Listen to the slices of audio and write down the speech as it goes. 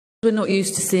We're not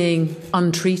used to seeing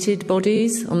untreated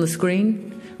bodies on the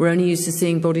screen. We're only used to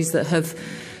seeing bodies that have,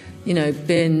 you know,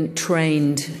 been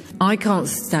trained. I can't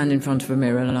stand in front of a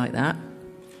mirror like that.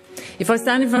 If I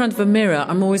stand in front of a mirror,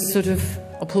 I'm always sort of,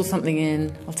 I'll pull something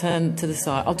in, I'll turn to the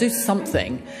side, I'll do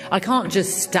something. I can't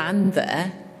just stand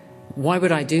there. Why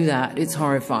would I do that? It's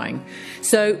horrifying.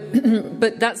 So,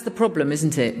 but that's the problem,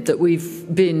 isn't it? That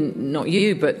we've been, not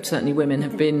you, but certainly women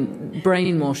have been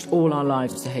brainwashed all our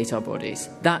lives to hate our bodies.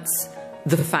 That's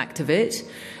the fact of it.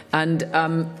 And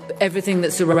everything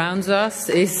that surrounds us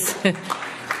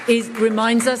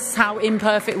reminds us how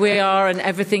imperfect we are, and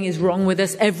everything is wrong with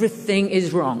us. Everything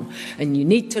is wrong. And you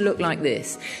need to look like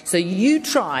this. So you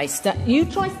try standing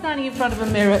in front of a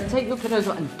mirror, take your clothes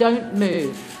off and don't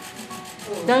move.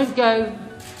 Don't go,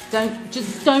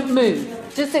 just don't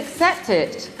move. Just accept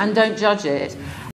it and don't judge it.